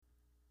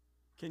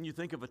Can you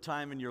think of a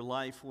time in your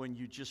life when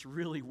you just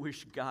really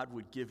wish God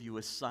would give you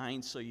a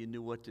sign so you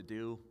knew what to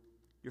do?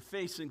 You're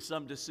facing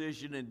some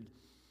decision and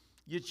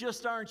you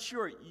just aren't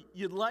sure.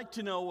 You'd like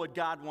to know what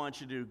God wants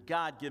you to do.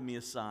 God, give me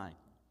a sign.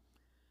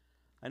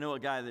 I know a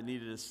guy that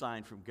needed a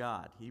sign from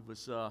God. He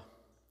was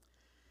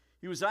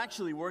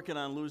actually working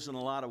on losing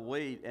a lot of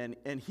weight,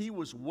 and he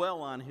was well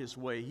on his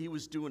way. He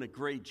was doing a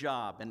great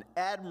job, an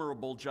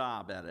admirable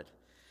job at it.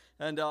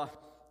 And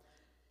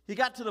he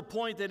got to the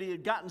point that he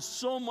had gotten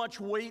so much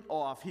weight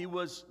off, he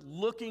was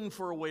looking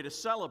for a way to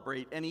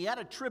celebrate. And he had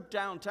a trip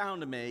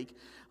downtown to make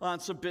on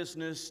some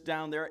business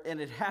down there,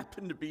 and it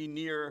happened to be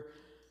near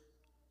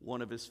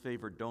one of his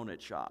favorite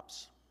donut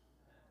shops.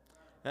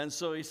 And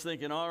so he's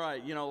thinking, all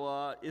right,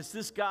 is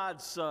this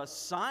God's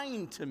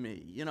sign to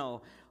me?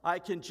 I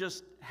can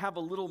just have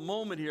a little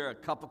moment here, a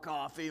cup of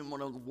coffee and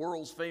one of the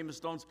world's famous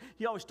donuts.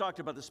 He always talked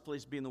about this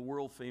place being the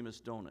world famous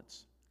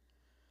donuts.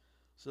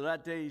 So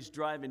that day he's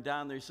driving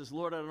down there. He says,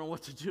 Lord, I don't know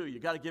what to do. You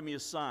got to give me a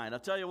sign. I'll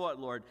tell you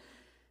what, Lord.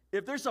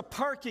 If there's a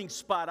parking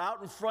spot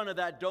out in front of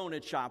that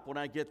donut shop when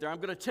I get there, I'm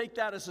going to take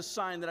that as a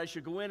sign that I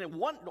should go in and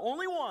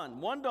only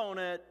one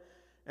donut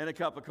and a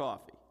cup of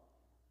coffee.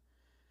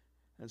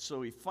 And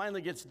so he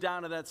finally gets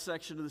down to that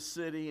section of the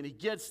city, and he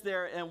gets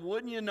there, and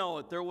wouldn't you know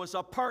it, there was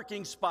a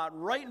parking spot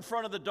right in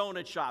front of the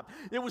donut shop.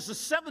 It was the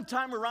seventh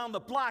time around the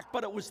block,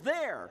 but it was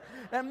there.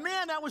 And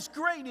man, that was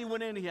great. And he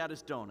went in, he had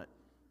his donut.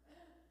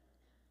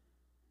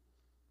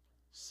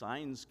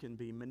 Signs can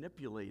be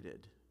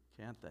manipulated,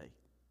 can't they?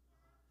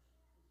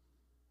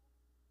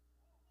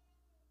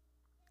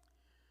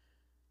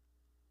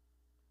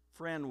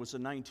 Fran was a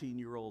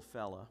 19-year-old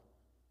fella.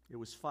 It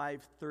was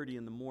 5:30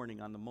 in the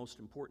morning on the most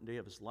important day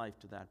of his life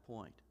to that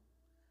point.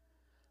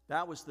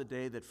 That was the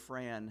day that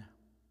Fran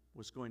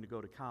was going to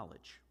go to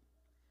college.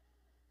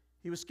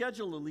 He was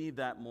scheduled to leave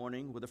that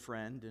morning with a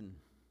friend, and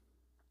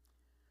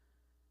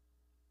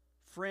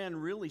Fran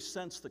really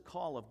sensed the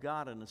call of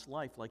God in his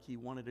life, like he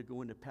wanted to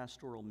go into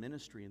pastoral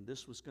ministry, and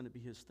this was going to be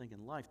his thing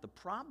in life. The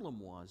problem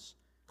was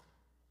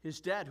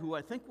his dad, who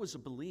I think was a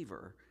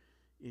believer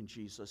in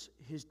Jesus,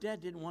 his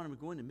dad didn't want him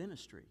to go into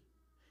ministry.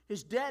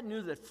 His dad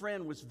knew that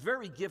Fran was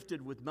very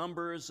gifted with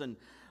numbers and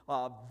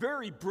a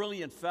very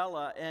brilliant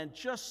fella, and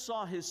just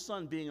saw his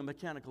son being a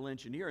mechanical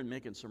engineer and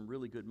making some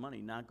really good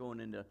money, not going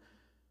into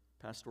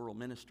pastoral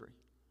ministry.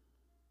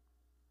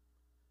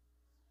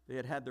 They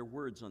had had their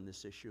words on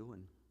this issue,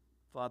 and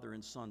father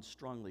and son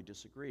strongly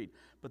disagreed.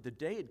 But the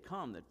day had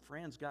come that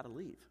Fran's got to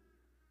leave.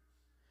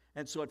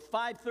 And so at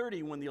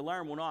 5:30, when the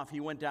alarm went off, he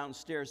went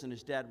downstairs, and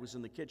his dad was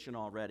in the kitchen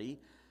already.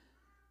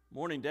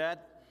 Morning, Dad.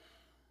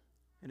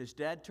 And his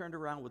dad turned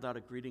around without a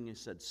greeting and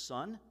said,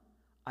 Son,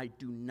 I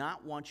do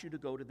not want you to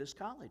go to this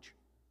college.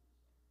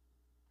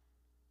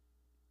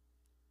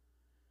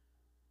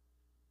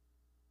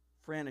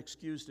 Fran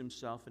excused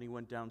himself, and he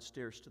went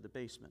downstairs to the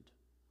basement.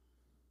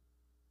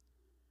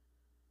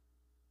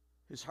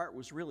 His heart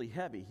was really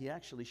heavy. He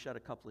actually shed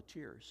a couple of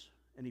tears,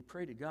 and he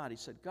prayed to God. He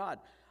said, God,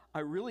 I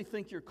really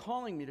think you're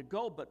calling me to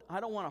go, but I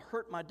don't want to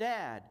hurt my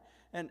dad,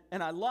 and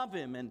I love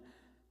him, and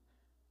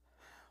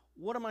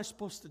what am I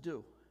supposed to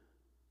do?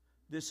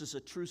 This is a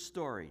true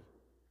story.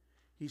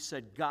 He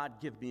said, God,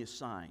 give me a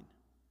sign.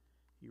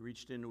 He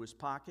reached into his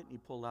pocket and he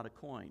pulled out a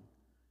coin.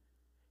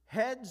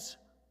 Heads,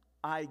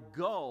 I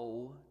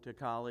go to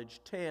college.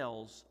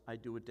 Tails, I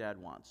do what Dad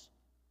wants.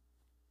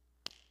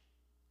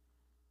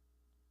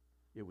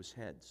 It was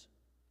heads.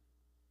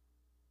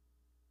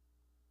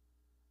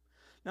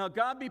 Now,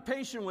 God, be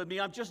patient with me.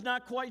 I'm just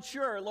not quite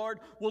sure, Lord.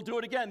 We'll do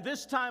it again.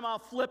 This time I'll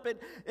flip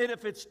it. And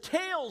if it's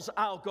tails,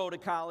 I'll go to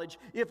college.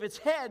 If it's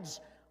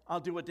heads, I'll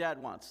do what Dad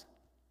wants.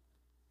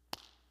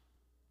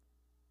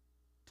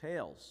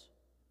 Tails.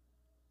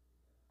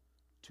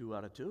 2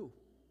 out of 2.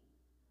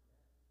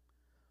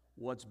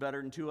 What's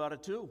better than 2 out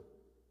of 2?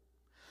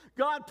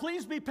 God,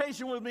 please be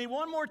patient with me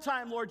one more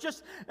time, Lord.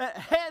 Just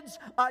heads,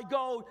 I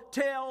go.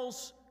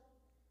 Tails,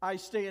 I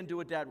stay and do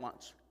what Dad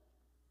wants.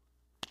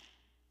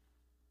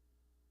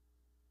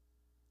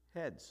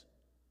 Heads.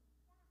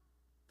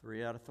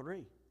 3 out of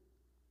 3.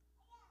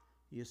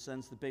 He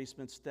ascends the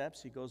basement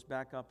steps. He goes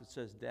back up and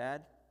says,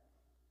 Dad,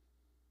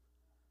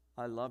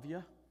 I love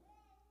you,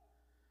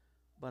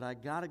 but I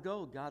got to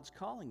go. God's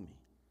calling me.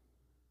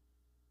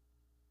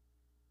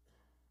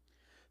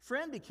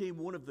 Fran became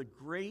one of the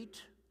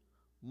great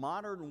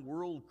modern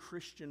world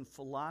Christian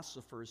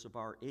philosophers of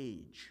our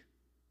age.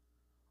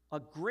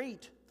 A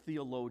great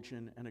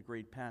theologian and a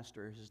great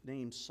pastor. His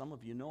name, some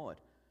of you know it,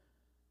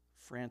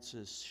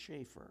 Francis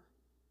Schaeffer.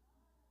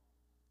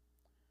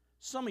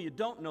 Some of you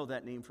don't know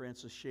that name,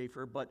 Francis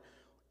Schaeffer, but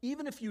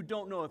even if you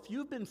don't know, if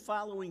you've been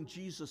following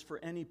Jesus for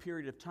any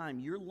period of time,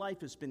 your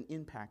life has been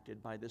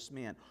impacted by this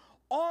man.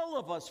 All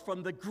of us,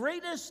 from the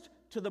greatest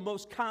to the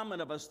most common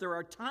of us, there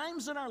are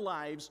times in our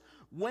lives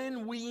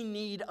when we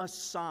need a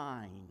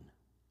sign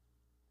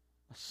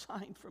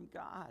from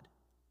God.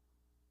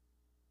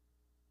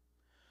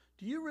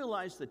 Do you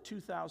realize that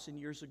 2,000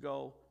 years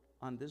ago,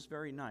 on this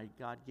very night,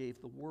 God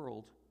gave the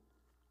world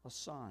a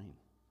sign?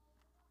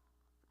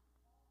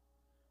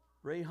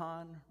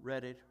 Rehan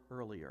read it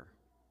earlier.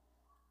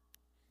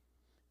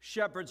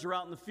 Shepherds are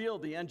out in the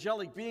field. The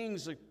angelic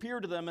beings appear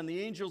to them, and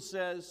the angel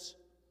says,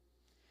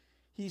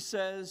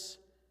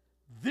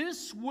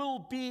 this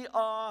will be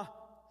a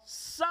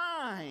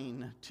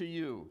sign to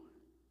you.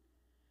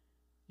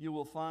 You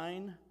will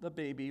find the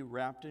baby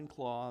wrapped in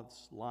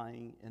cloths,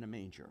 lying in a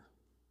manger.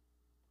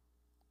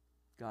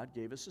 God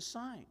gave us a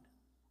sign.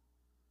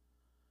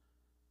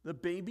 The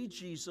baby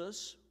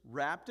Jesus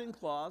wrapped in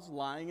cloths,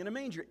 lying in a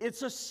manger.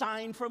 It's a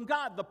sign from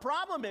God. The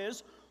problem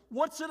is,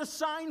 what's it a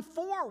sign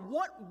for?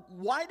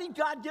 Why did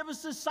God give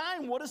us this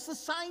sign? What does the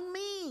sign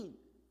mean?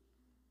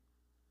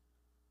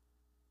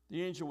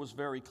 The angel was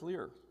very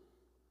clear.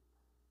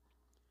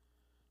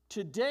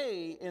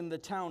 Today in the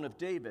town of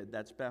David,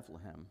 that's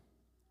Bethlehem,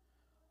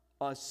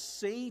 a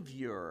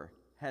Savior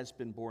has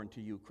been born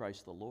to you,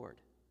 Christ the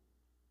Lord.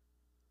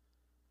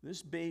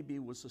 This baby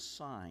was a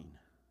sign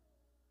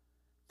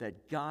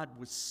that God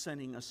was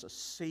sending us a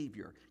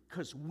Savior,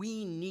 because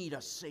we need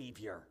a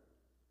Savior.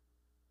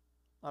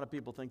 A lot of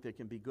people think they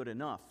can be good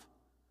enough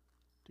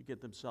to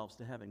get themselves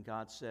to heaven.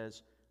 God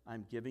says,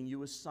 I'm giving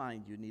you a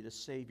sign. You need a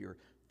Savior.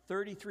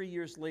 33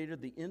 years later,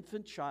 the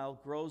infant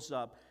child grows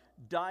up,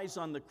 dies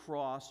on the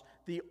cross.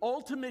 The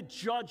ultimate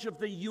judge of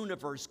the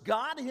universe,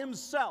 God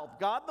himself,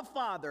 God the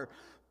Father,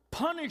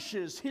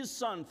 punishes his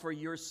Son for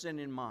your sin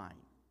and mine.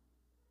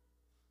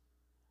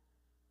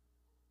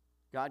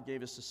 God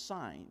gave us a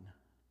sign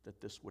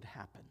that this would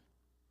happen.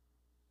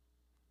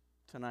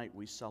 Tonight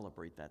we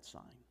celebrate that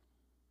sign.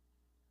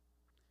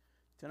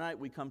 Tonight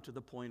we come to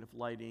the point of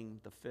lighting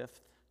the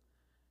fifth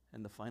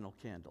and the final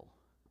candle.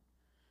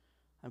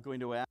 I'm going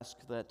to ask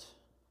that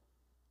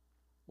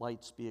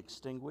lights be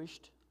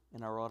extinguished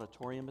in our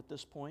auditorium at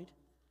this point.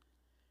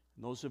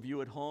 And those of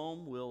you at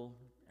home will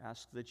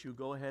ask that you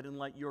go ahead and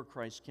light your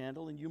Christ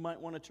candle, and you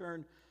might want to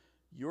turn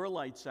your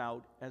lights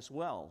out as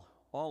well,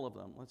 all of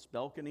them. Let's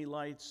balcony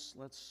lights,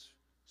 let's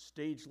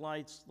stage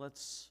lights,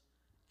 let's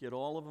get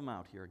all of them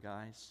out here,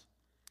 guys.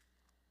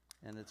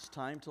 And it's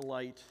time to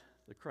light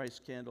the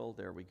Christ candle.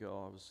 There we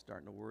go. I was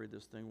starting to worry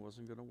this thing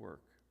wasn't going to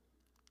work.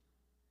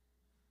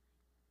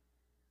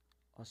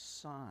 A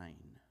sign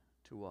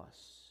to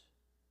us.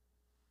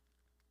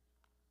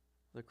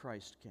 The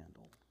Christ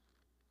candle.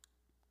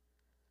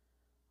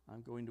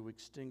 I'm going to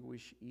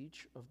extinguish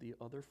each of the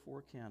other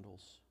 4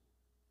 candles.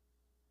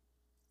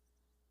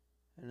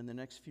 And in the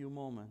next few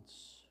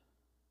moments,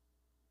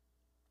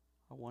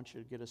 I want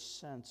you to get a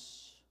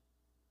sense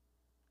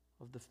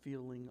of the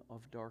feeling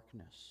of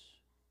darkness.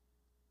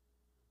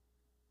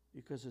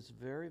 Because it's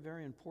very,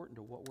 very important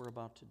to what we're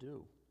about to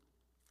do.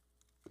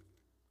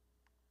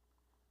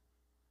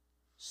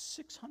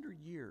 600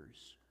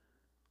 years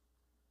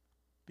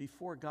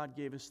before God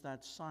gave us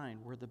that sign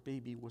where the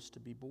baby was to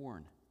be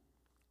born,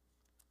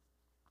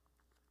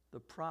 the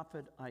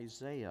prophet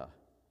Isaiah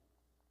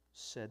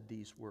said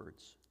these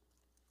words.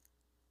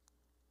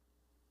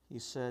 He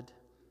said,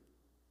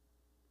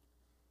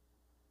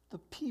 the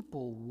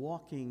people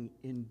walking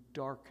in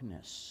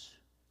darkness,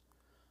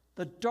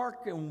 the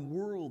darkened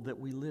world that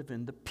we live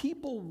in, the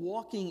people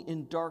walking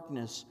in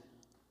darkness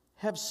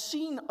have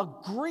seen a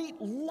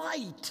great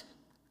light.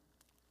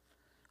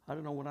 I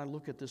don't know, when I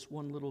look at this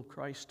one little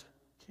Christ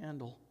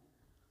candle,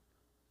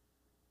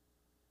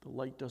 the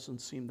light doesn't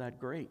seem that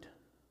great.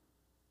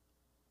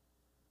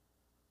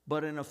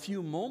 But in a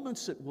few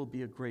moments it will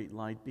be a great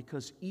light,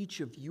 because each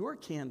of your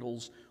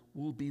candles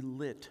will be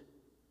lit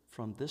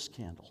from this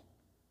candle.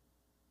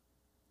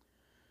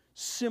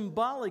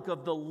 Symbolic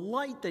of the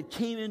light that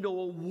came into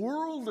a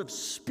world of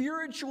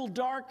spiritual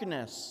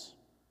darkness,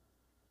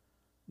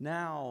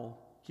 now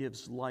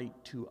gives light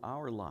to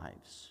our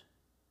lives.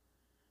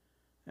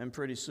 And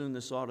pretty soon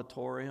this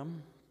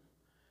auditorium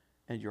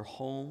and your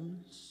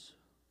homes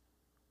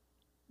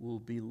will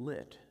be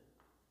lit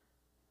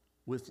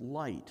with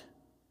light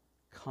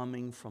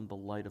coming from the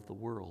light of the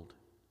world.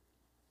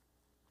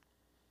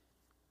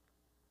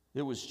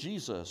 It was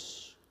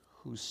Jesus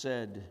who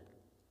said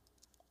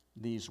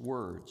these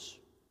words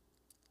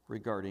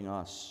regarding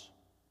us.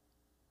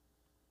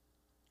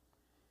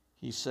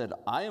 He said,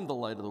 I am the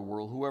light of the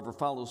world. Whoever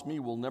follows me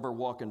will never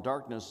walk in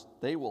darkness.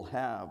 They will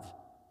have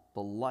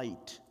the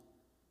light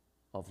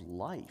of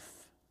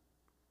life.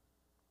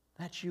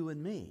 That's you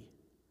and me.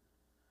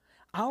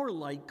 Our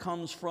light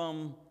comes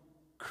from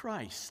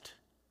Christ,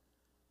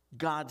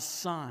 God's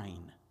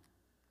sign,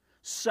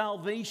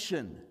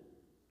 salvation,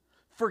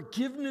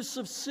 forgiveness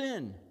of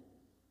sin.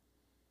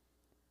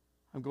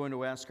 I'm going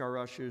to ask our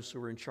ushers who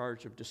are in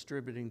charge of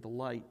distributing the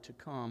light to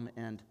come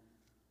and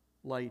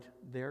light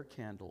their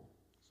candle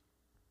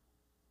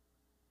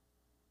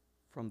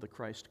from the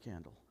Christ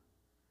candle.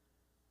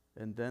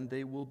 And then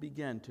they will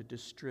begin to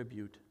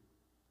distribute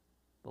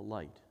the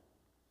light.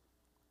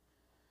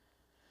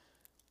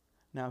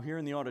 Now, here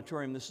in the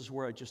auditorium, this is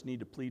where I just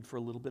need to plead for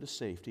a little bit of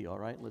safety, all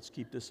right? Let's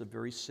keep this a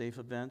very safe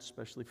event,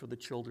 especially for the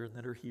children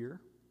that are here.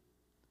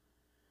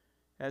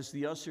 As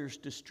the ushers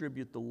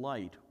distribute the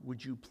light,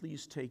 would you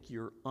please take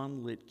your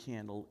unlit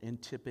candle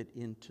and tip it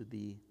into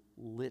the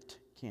lit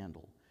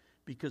candle?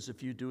 Because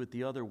if you do it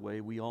the other way,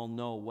 we all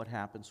know what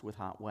happens with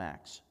hot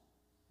wax,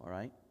 all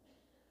right?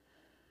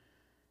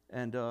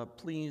 And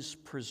please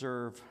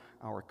preserve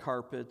our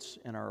carpets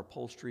and our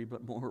upholstery,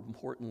 but more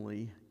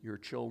importantly, your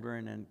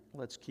children, and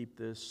let's keep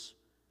this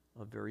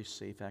a very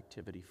safe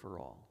activity for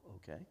all,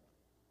 okay?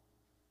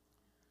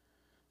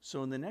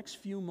 So in the next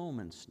few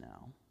moments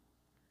now,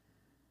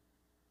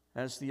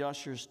 as the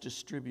ushers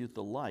distribute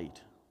the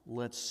light,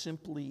 let's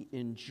simply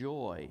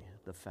enjoy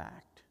the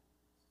fact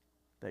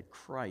that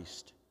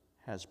Christ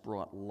has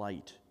brought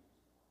light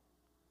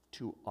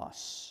to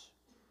us.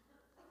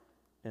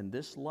 And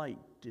this light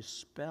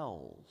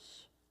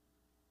dispels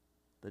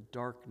the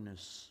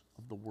darkness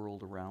of the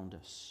world around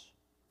us.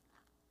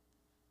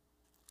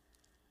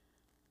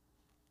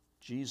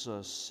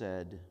 Jesus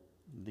said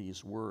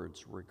these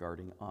words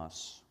regarding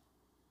us.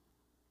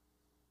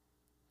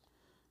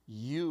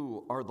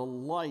 You are the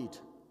light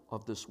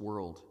of this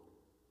world.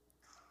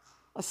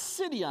 A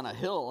city on a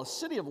hill, a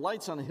city of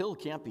lights on a hill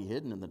can't be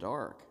hidden in the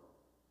dark.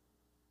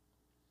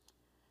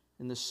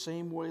 In the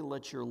same way,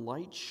 let your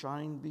light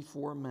shine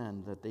before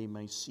men, that they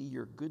may see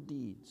your good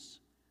deeds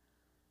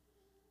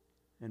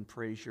and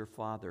praise your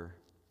Father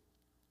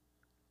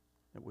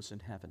that was in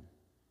heaven.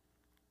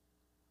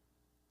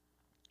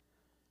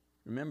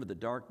 Remember the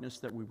darkness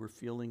that we were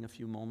feeling a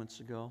few moments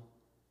ago?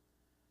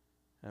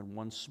 And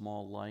one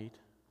small light?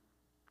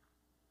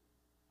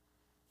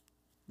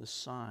 The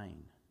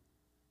sign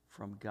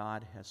from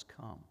God has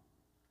come.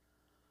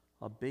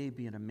 A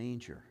baby in a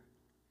manger.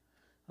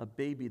 A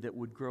baby that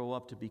would grow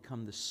up to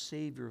become the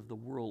Savior of the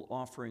world,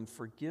 offering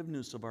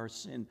forgiveness of our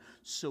sin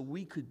so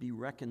we could be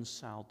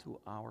reconciled to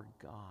our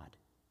God.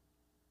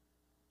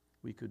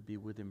 We could be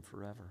with Him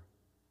forever.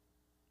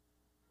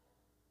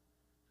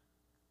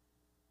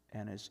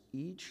 And as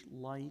each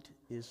light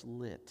is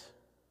lit,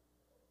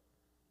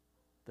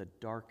 the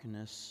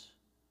darkness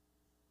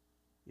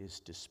is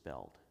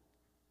dispelled.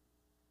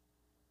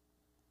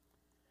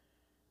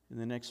 In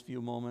the next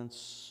few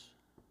moments,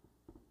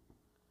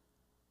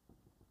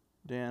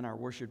 Dan, our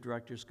worship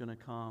director, is going to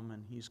come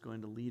and he's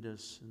going to lead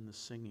us in the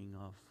singing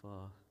of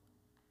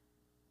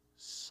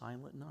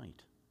Silent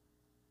Night,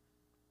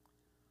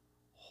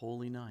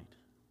 Holy Night.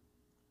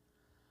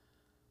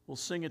 We'll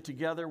sing it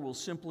together. We'll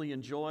simply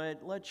enjoy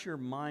it. Let your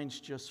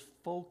minds just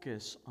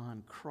focus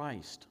on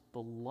Christ,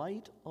 the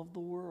light of the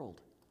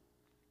world,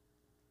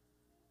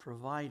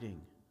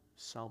 providing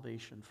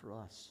salvation for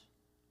us.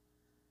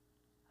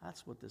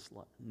 That's what this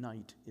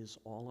night is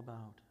all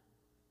about.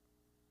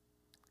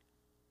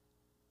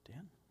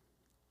 Dan,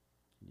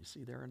 can you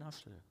see there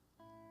enough? There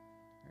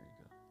you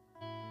go.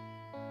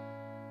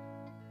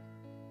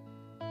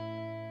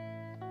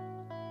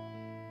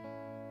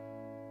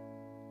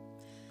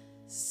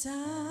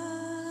 Silent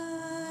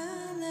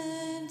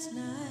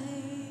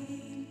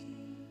night,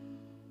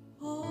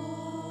 holy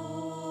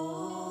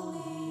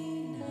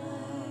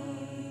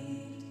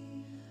night,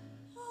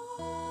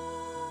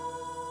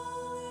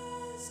 all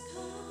is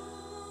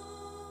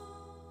calm,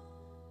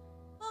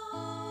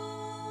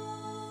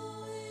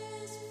 all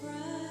is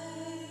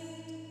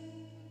bright,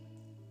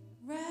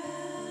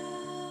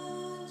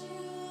 round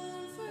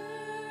your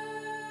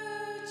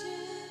virgin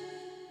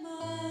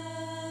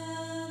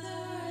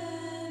mother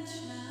and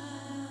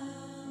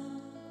child.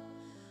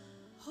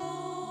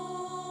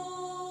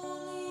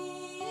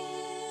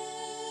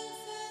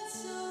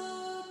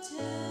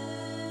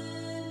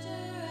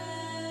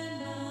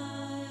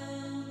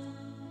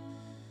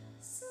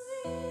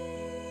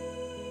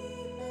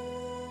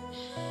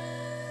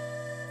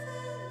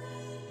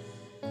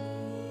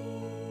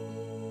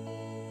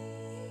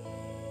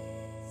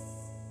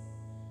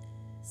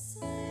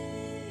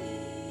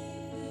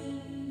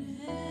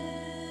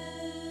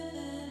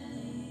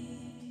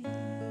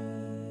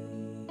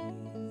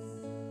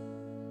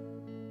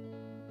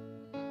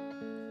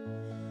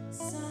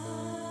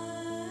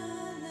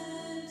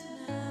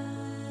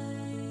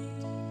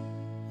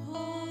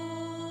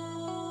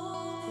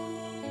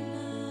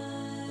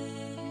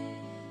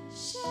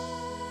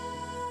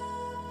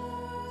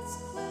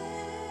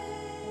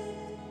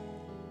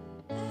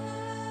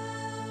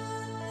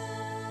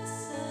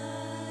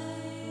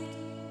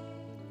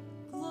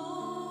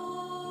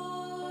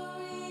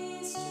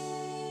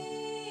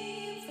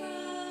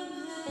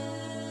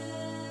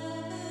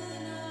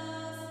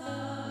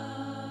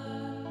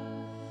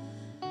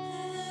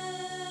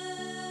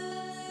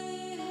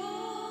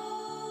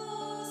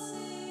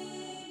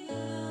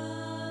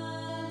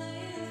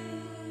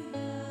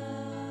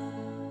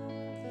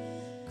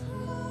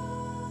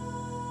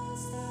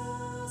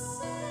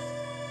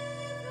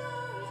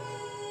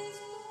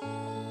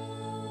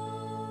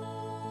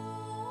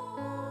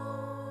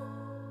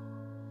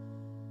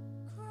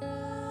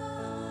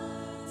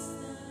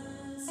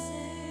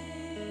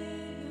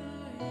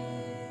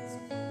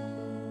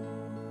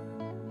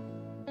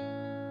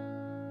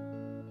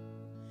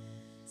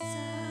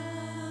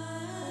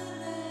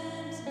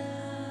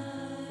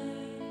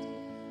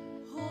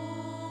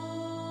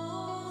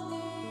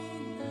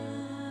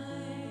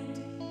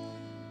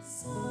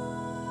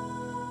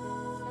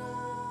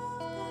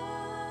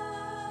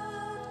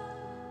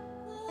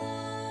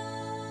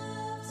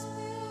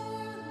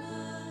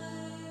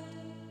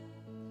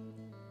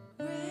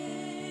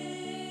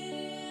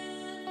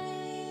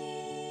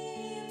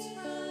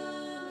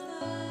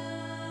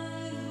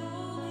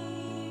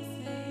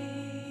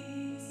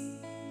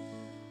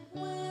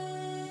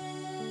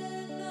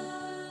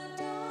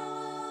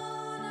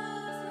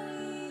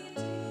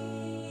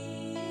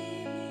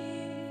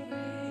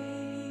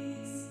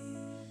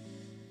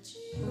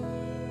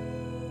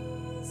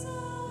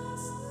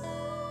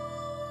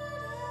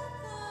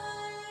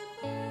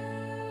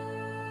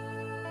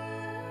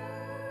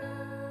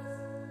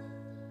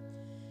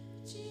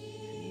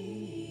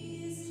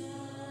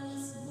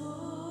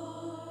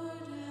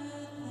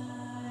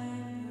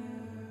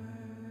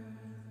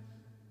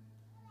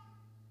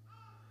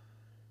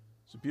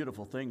 It's a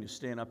beautiful thing to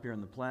stand up here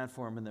on the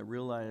platform and then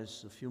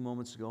realize a few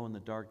moments ago in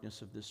the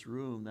darkness of this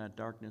room, that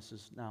darkness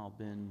has now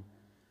been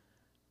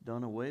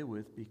done away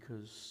with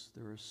because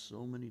there are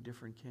so many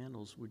different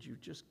candles. Would you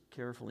just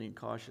carefully and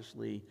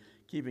cautiously,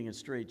 keeping it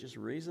straight, just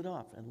raise it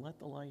up and let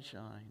the light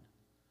shine?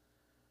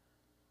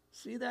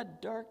 See,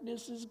 that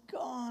darkness is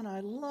gone.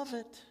 I love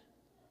it.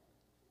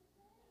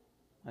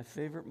 My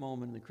favorite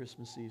moment in the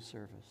Christmas Eve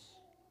service.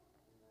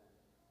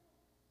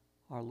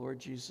 Our Lord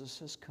Jesus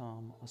has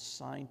come,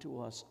 assigned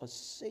to us a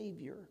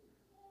Savior,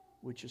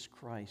 which is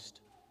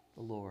Christ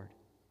the Lord.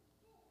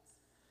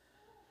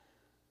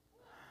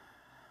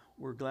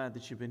 We're glad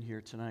that you've been here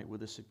tonight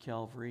with us at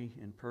Calvary,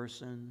 in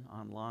person,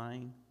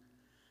 online,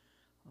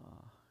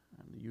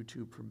 on the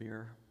YouTube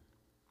premiere.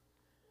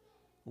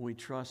 We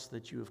trust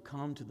that you have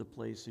come to the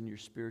place in your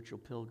spiritual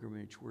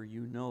pilgrimage where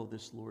you know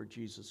this Lord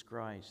Jesus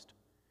Christ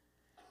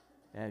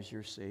as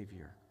your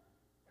Savior.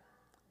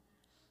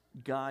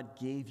 God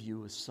gave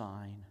you a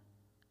sign,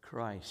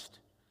 Christ.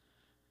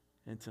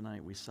 And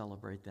tonight we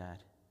celebrate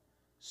that.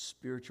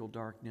 Spiritual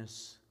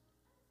darkness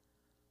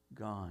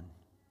gone.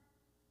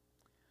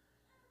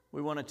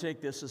 We want to take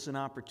this as an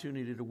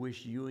opportunity to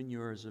wish you and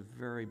yours a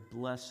very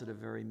blessed, a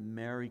very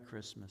Merry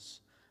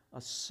Christmas,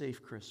 a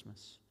safe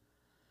Christmas.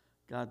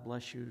 God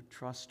bless you.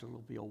 Trust it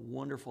will be a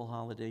wonderful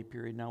holiday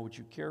period. Now, would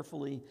you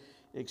carefully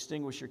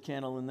extinguish your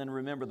candle, and then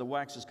remember the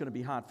wax is going to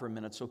be hot for a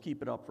minute, so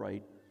keep it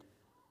upright.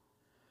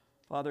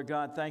 Father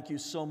God, thank you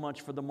so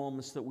much for the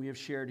moments that we have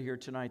shared here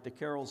tonight, the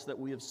carols that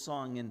we have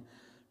sung, and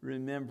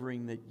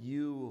remembering that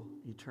you,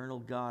 eternal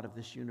God of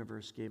this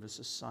universe, gave us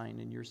a sign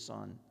in your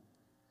Son,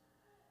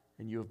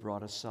 and you have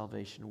brought us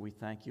salvation. We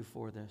thank you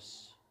for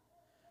this.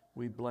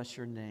 We bless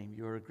your name.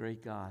 You're a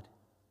great God.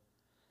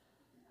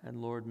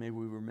 And Lord, may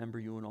we remember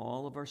you in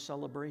all of our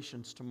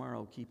celebrations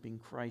tomorrow, keeping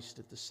Christ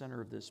at the center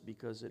of this,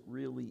 because it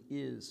really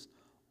is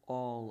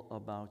all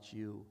about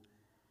you.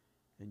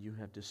 And you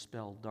have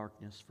dispelled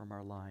darkness from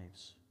our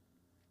lives.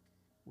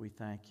 We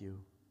thank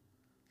you.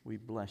 We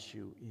bless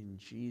you in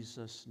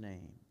Jesus'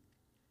 name.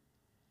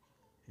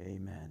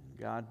 Amen.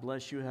 God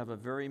bless you. Have a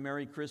very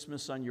Merry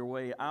Christmas on your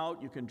way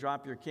out. You can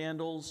drop your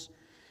candles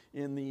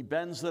in the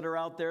bins that are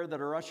out there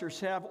that our ushers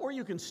have, or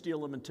you can steal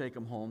them and take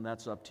them home.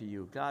 That's up to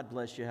you. God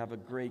bless you. Have a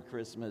great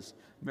Christmas.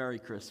 Merry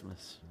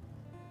Christmas.